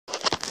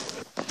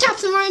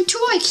and Ryan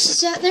 2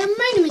 likes out there.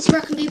 My name is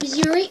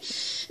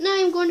Rockinbaby08, and I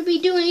am going to be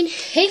doing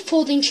a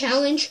folding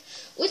challenge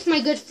with my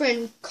good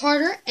friend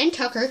Carter and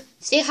Tucker.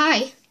 Say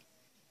hi.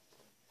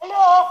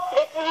 Hello,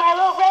 this is my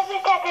little brother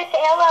Tucker. Say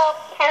hello.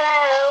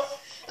 Hello.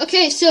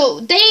 Okay, so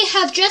they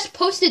have just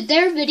posted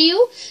their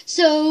video,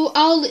 so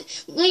I'll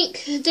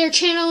link their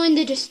channel in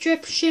the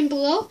description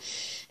below.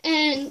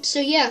 And so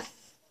yeah,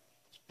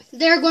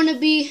 they're going to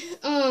be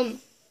And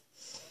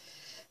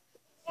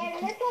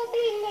this will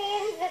be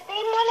named the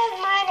same one as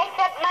mine,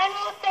 except mine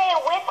will say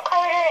with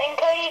Carter and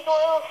Cody's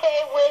will say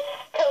with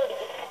Cody.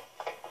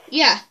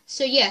 yeah,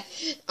 so yeah.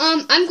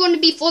 I'm going to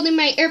be folding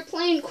my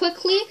airplane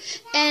quickly,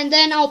 and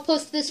then I'll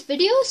post this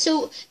video,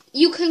 so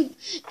you can,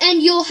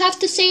 and you'll have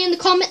to say in the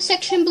comment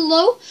section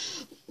below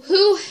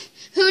who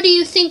do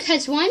you think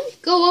has won.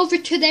 Go over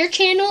to their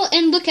channel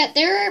and look at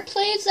their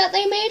airplanes that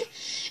they made,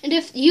 and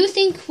if you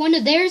think one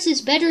of theirs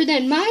is better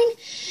than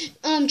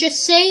mine, just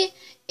say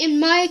in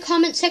my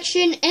comment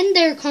section and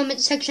their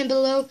comment section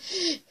below,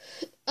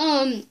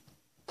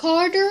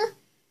 Carter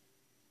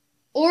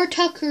or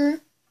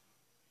Tucker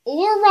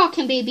or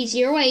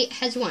Rockinbaby08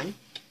 has won.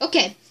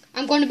 Okay,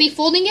 I'm going to be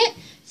folding it,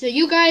 so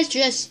you guys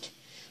just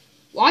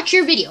watch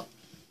your video.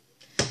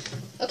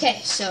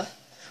 Okay, so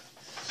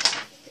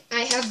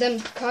I have them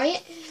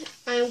quiet.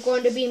 I'm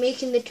going to be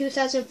making the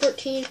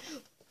 2014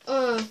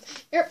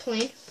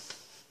 airplane.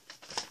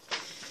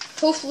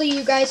 Hopefully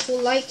you guys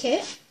will like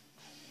it.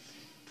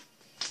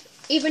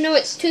 Even though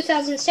it's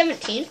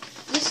 2017,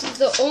 this is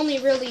the only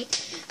really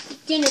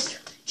Guinness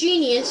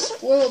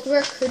Genius World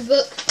Record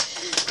Book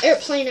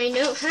airplane I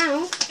know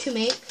how to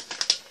make.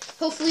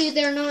 Hopefully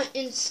they're not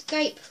in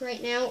Skype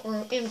right now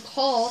or in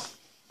call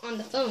on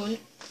the phone,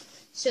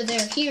 so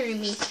they're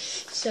hearing me.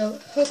 So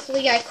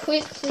hopefully I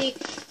quickly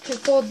can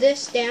fold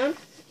this down.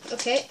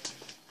 Okay.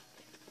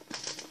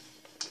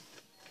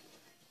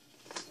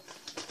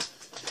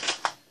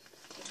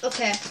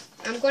 Okay,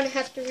 I'm going to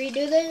have to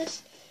redo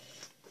this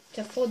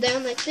to fold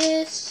down like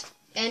this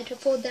and to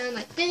fold down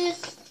like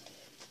this.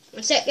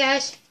 One sec,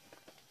 guys.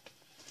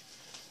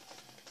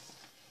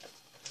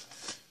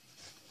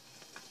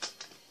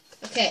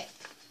 Okay,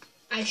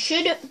 I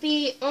should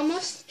be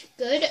almost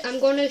good. I'm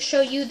going to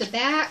show you the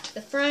back,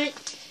 the front,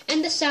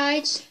 and the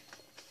sides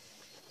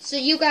so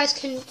you guys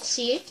can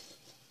see.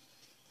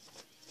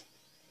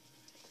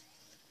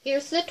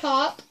 Here's the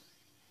top.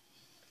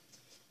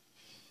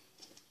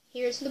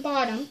 Here's the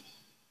bottom.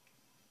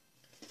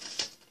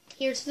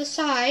 Here's the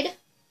side.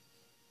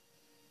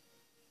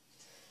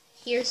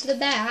 Here's the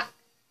back.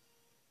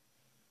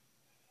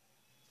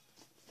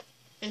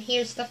 And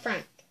here's the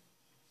front.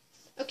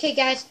 Okay,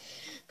 guys,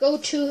 go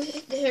to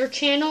their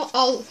channel.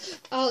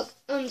 I'll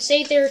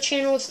say their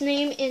channel's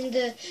name in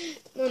the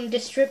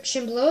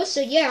description below.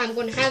 So yeah, I'm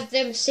going to have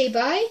them say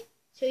bye.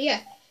 So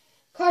yeah,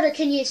 Carter,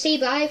 can you say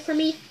bye for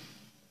me?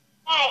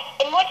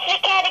 Hi, and what's the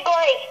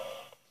category?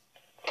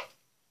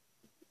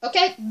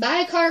 Okay,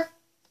 bye, Carter.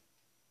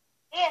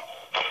 Yeah.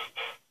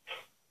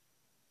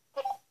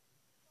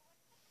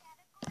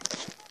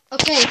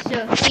 Okay,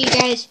 so see you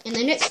guys in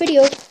the next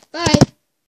video. Bye.